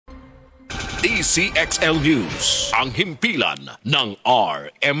DZXL News, ang himpilan ng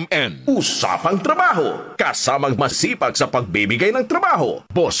RMN. Usapang trabaho, kasamang masipag sa pagbibigay ng trabaho,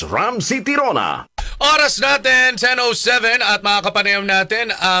 Boss Ramsey Tirona. Oras natin, 10:07 at makakapanayam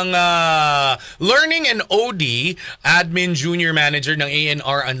natin ang Learning and OD Admin Junior Manager ng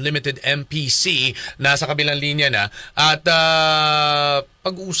ANR Unlimited MPC. Nasa kabilang linya na. At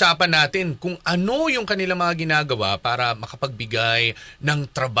pag-uusapan natin kung ano yung kanilang mga ginagawa para makapagbigay ng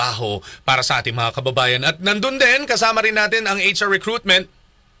trabaho para sa ating mga kababayan. At nandun din, kasama rin natin ang HR Recruitment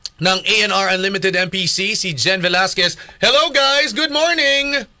ng ANR Unlimited MPC, si Jen Velasquez. Hello guys! Good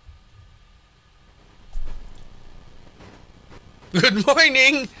morning! Good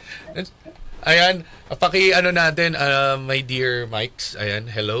morning! Ayan, paki-ano natin, my dear Mikes.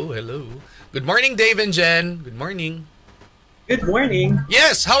 Ayan, hello, hello. Good morning, Dave and Jen. Good morning. Good morning.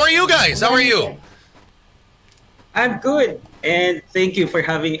 Yes, how are you guys? How are you? I'm good. And thank you for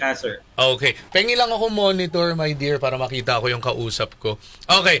having us, sir. Okay. Pengi lang ako monitor, my dear, para makita ko yung kausap ko.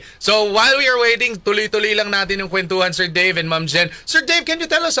 Okay. So, while we are waiting, tuloy-tuloy lang natin yung kwentuhan, Sir Dave and Ma'am Jen. Sir Dave, can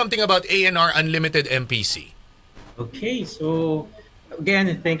you tell us something about ANR Unlimited MPC? Okay. So, again,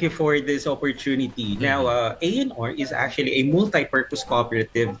 thank you for this opportunity. Now, ANR is actually a multi-purpose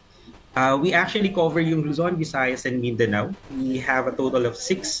cooperative. We actually cover yung Luzon, Visayas, and Mindanao. We have a total of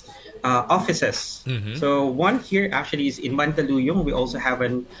 6 offices. So one here actually is in Mandaluyong. We also have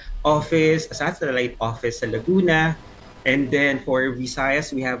an office, a satellite office sa Laguna. And then for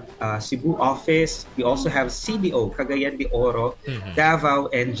Visayas, we have Cebu office. We also have CDO, Cagayan de Oro,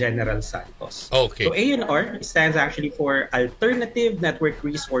 Davao, and General Santos. Okay. So ANR stands actually for Alternative Network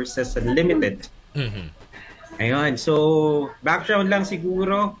Resources Unlimited. Ayun. So, background lang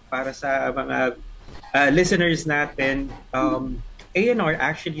siguro para sa mga listeners natin. ANR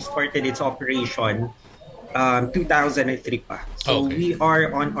actually started its operation 2003 pa. So, we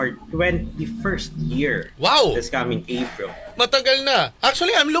are on our 21st year. Wow! This coming April. Matagal na.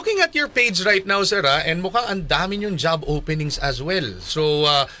 Actually, I'm looking at your page right now, sir, and mukhang ang dami yung job openings as well. So,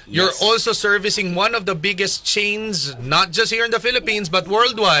 you're also servicing one of the biggest chains, not just here in the Philippines, but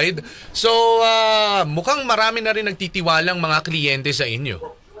worldwide. So, mukhang marami na rin nagtitiwalang mga kliyente sa inyo.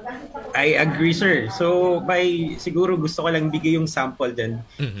 I agree, sir. So, siguro gusto ko lang bigay yung sample din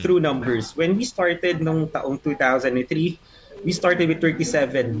through numbers. When we started nung taong 2003, we started with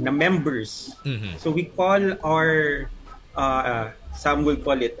 37 na members. So, we call our some will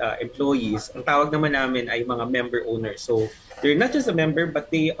call it employees. Ang tawag naman namin ay mga member owners. So, they're not just a member,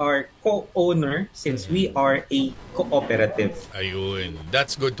 but they are co-owner since we are a cooperative. Ayun.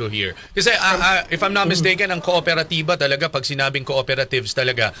 That's good to hear. Kasi if I'm not mistaken, ang kooperatiba talaga, pag sinabing cooperatives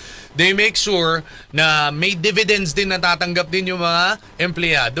talaga, they make sure na may dividends din natatanggap din yung mga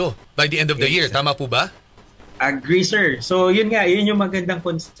empleyado by the end of the year. Tama po ba? Agree, sir. So, yun yung magandang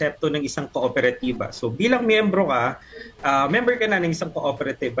konsepto ng isang kooperatiba. So, bilang member ka na ng isang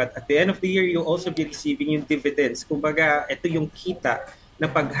cooperative, but at the end of the year, you'll also be receiving yung dividends. Kumbaga, ito yung kita na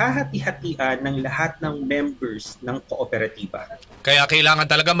paghahati-hatian ng lahat ng members ng kooperatiba. Kaya kailangan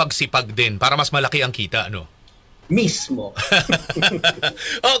talaga magsipag din para mas malaki ang kita, ano? Mismo.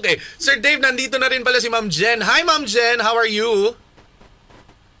 Okay. Sir Dave, nandito na rin pala si Ma'am Jen. Hi, Ma'am Jen. How are you?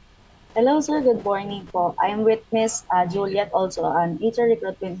 Hello, sir. Good morning po. I'm with Miss Juliet, also an HR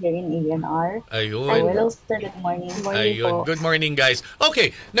recruitment here in ANR. Ayun. Hello, sir. Good morning. Ayun. Good morning, guys.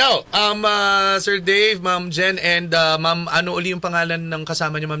 Okay. Now, Sir Dave, Ma'am Jen, and Ma'am, ano uli yung pangalan ng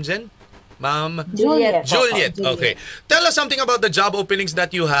kasama niyo, Ma'am Jen? Ma'am? Juliet. Juliet. Okay. Tell us something about the job openings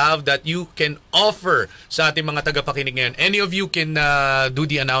that you have that you can offer sa ating mga tagapakinig ngayon. Any of you can do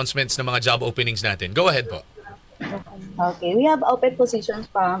the announcements ng mga job openings natin. Go ahead po. Okay, we have open positions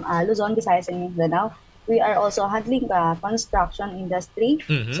from Luzon, Visayas, and Mindanao. We are also handling the construction industry.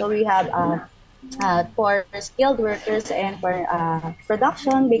 So we have for skilled workers and for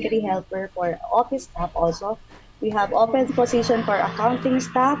production, bakery helper, for office staff also. We have open position for accounting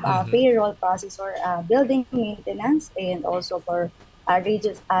staff, payroll processor, building maintenance, and also for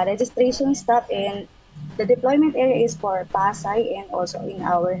registration staff. And the deployment area is for Pasay and also in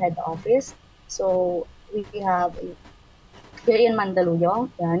our head office. So we have here in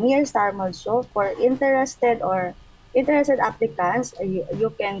Mandaluyong, near Star Mall Show. For interested applicants, you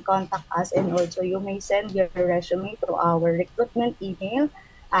can contact us, and also you may send your resume to our recruitment email,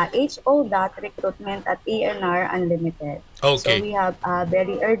 ho.recruitment@ANR Unlimited. Okay. So we have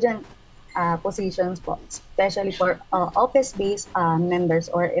very urgent positions, especially for office-based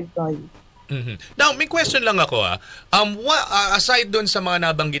members or employees. Now, may question lang ako aside doon sa mga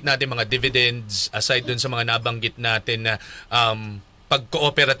nabanggit natin mga dividends, aside doon sa mga nabanggit natin na pag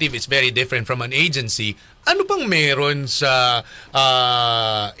cooperative is very different from an agency, ano bang meron sa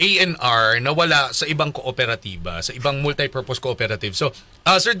ANR na wala sa ibang kooperatiba, sa ibang multi-purpose cooperative? So,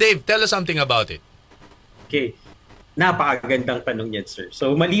 Sir Dave, tell us something about it. Okay. Napakagandang tanong yan, sir.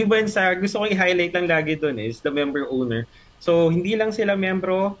 So, maliban sa, gusto ko i-highlight lang lagi doon is the member owner. So, hindi lang sila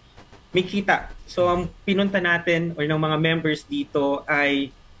membro, may kita. So, ang pinunta natin or ng mga members dito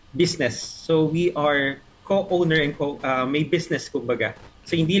ay business. So, we are co-owner and may business, kumbaga.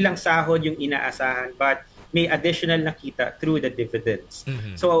 So, hindi lang sahod yung inaasahan, but may additional na kita through the dividends.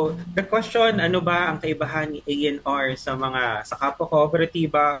 So, the question, ano ba ang kaibahan ni ANR sa kapwa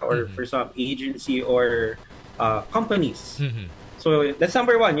kooperatiba or for some agency or companies? So, that's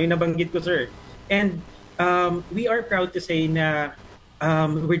number one, yung nabanggit ko, sir. And we are proud to say na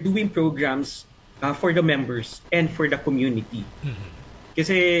we're doing programs for the members and for the community.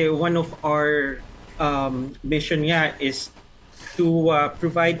 Kasi one of our mission nga is to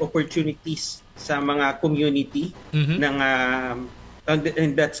provide opportunities sa mga community ng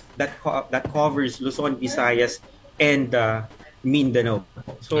and that covers Luzon, Visayas and Mindanao.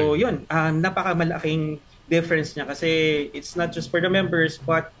 So yun, napakamalaking difference niya kasi it's not just for the members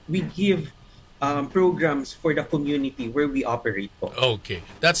but we give programs for the community where we operate po. Okay,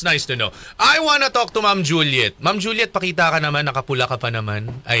 that's nice to know. I wanna talk to Ma'am Juliet. Ma'am Juliet, pakita ka naman, nakapula ka pa naman.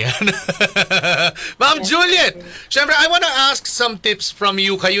 Ayan. Ma'am Juliet, syempre I wanna ask some tips from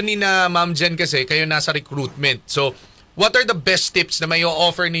you. Kayo ni na Ma'am Jen kasi, kayo nasa recruitment. So, what are the best tips na may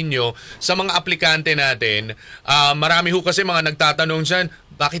offer ninyo sa mga aplikante natin? Marami ho kasi mga nagtatanong dyan,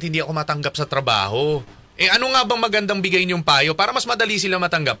 bakit hindi ako matanggap sa trabaho? Ano nga bang magandang bigay niyong payo para mas madali sila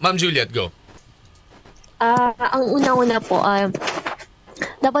matanggap? Ma'am Juliet, go. Ang unang-una po,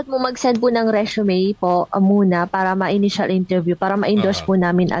 dapat mo mag-send po ng resume po muna para ma-initial interview, para ma-endorse po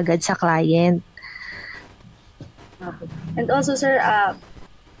namin agad sa client. And also, sir,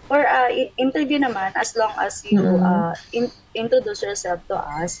 for interview naman, as long as you introduce yourself to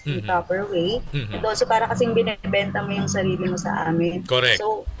us in proper way, and also para kasing binibenta mo yung sarili mo sa amin. Correct.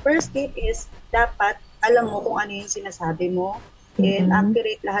 So, first tip is, dapat alam mo kung ano yung sinasabi mo, and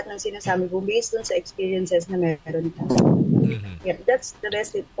accurate lahat ng sinasabi mo based dun sa experiences na meron ka. Yeah, that's the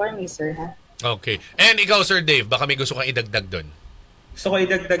best tip for me, sir. Ha? Okay. And ikaw, Sir Dave, baka may gusto kang idagdag dun? Gusto ko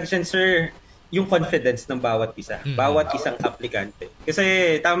idagdag dyan, sir, yung confidence ng bawat isa, bawat isang aplikante.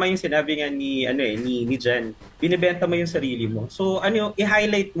 Kasi tama yung sinabi nga ni Jen, binibenta mo yung sarili mo. So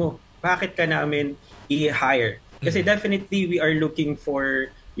i-highlight mo, bakit ka namin i-hire? Kasi definitely we are looking for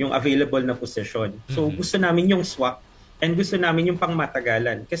yung available na position. So gusto namin yung swak and gusto namin yung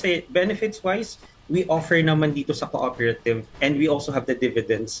pangmatagalan. Kasi benefits-wise, we offer naman dito sa cooperative and we also have the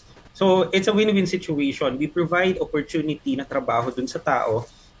dividends. So it's a win-win situation. We provide opportunity na trabaho dun sa tao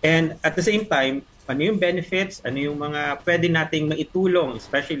and at the same time, ano yung benefits, ano yung mga pwede nating maitulong,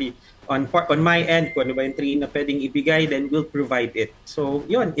 especially on my end, kung ano ba yung train na pwedeng ibigay, then we'll provide it. So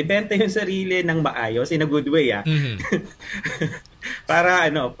yun, ibenta yung sarili ng maayos in a good way.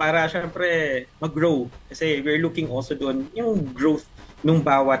 Para syempre mag-grow. Kasi we're looking also doon yung growth ng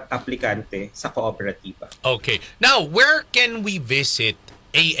bawat aplikante sa kooperatiba. Okay. Now, where can we visit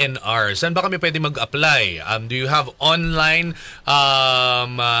ANR? Saan ba kami pwede mag-apply? Do you have online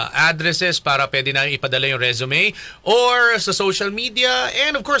addresses para pwede na ipadala yung resume? Or sa social media?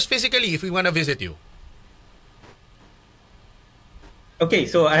 And of course, physically, if we wanna visit you. Okay,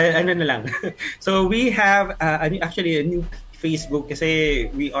 so ano na lang. So we have actually a new Facebook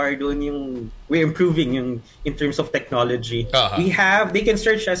kasi we're improving yung in terms of technology. They can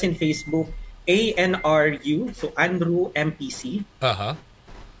search us in Facebook ANRU, so Andrew MPC.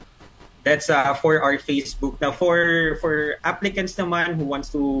 That's for our Facebook. Now for applicants naman who wants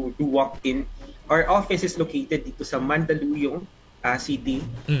to do walk-in, our office is located dito sa Mandaluyong City.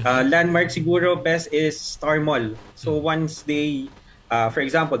 Landmark siguro best is Star Mall. So once they for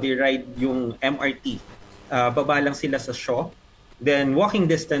example, they ride yung MRT, baba lang sila sa Shaw, then walking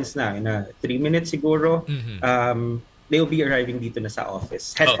distance na 3 minutes siguro, they'll be arriving dito na sa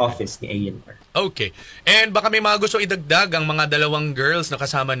office, head office ni ANR. Okay. And baka may mga gusto idagdag ang mga dalawang girls na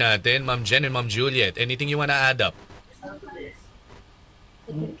kasama natin, Ma'am Jen and Ma'am Juliet. Anything you wanna add up?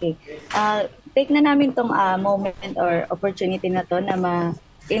 Okay. Take na namin tong moment or opportunity na to na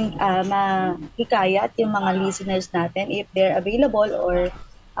mahikayat yung mga listeners natin if they're available or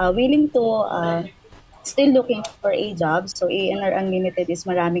willing to still looking for a job. So ANR Unlimited is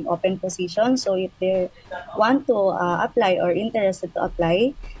maraming open positions. So if they want to apply or interested to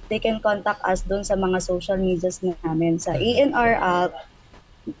apply, they can contact us dun sa mga social medias namin sa ANR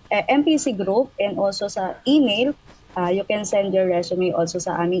MPC group and also sa email. You can send your resume also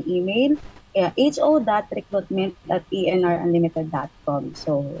sa aming email ho.recruitment@anrunlimited.com.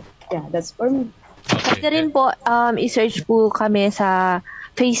 So, yeah, that's for me. Pwede rin po, i-search po kami sa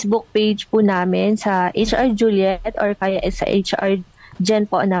Facebook page po namin sa HR Juliet or kaya sa HR Jen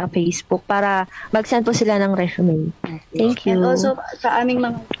po na Facebook para mag-send po sila ng resume. Thank you. And also, sa aming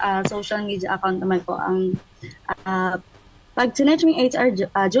mga social media account naman po, ang pag sinerch mo yung HR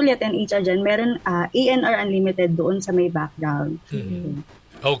Juliet and HR Jen, meron ANR Unlimited doon sa may background.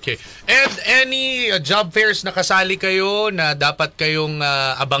 Okay. And any job fairs na kasali kayo na dapat kayong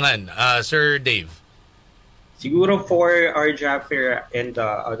abangan, Sir Dave? Siguro for our job fair and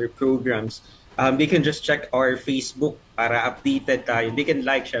other programs, they can just check our Facebook para updated tayo. They can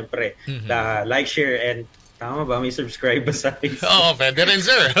like, syempre, like, share, and tama ba? May subscribe ba sa Facebook? Oo, pwede rin,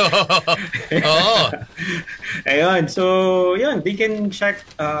 sir. Oo. Ayun. So, yun. They can check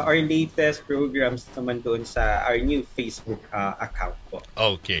our latest programs naman doon sa our new Facebook account po.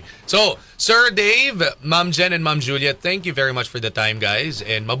 Okay. So, Sir Dave, Ma'am Jen, and Ma'am Juliet, thank you very much for the time, guys.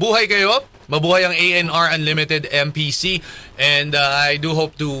 And mabuhay kayo. Mabuhay ang ANR Unlimited MPC. And I do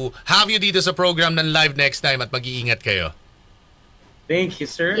hope to have you dito sa program ng live next time at mag-iingat kayo. Thank you,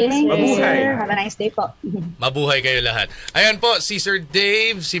 sir. Thank you, Mabuhay. sir. Have a nice day po. Mabuhay kayo lahat. Ayan po, si Sir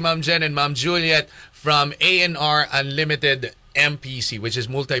Dave, si Ma'am Jen, and Ma'am Juliet from ANR Unlimited MPC, which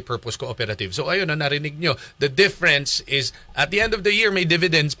is Multi-Purpose Cooperative. So ayun, narinig nyo. The difference is, at the end of the year, may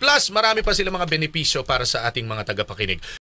dividends. Plus, marami pa sila mga benepisyo para sa ating mga tagapakinig.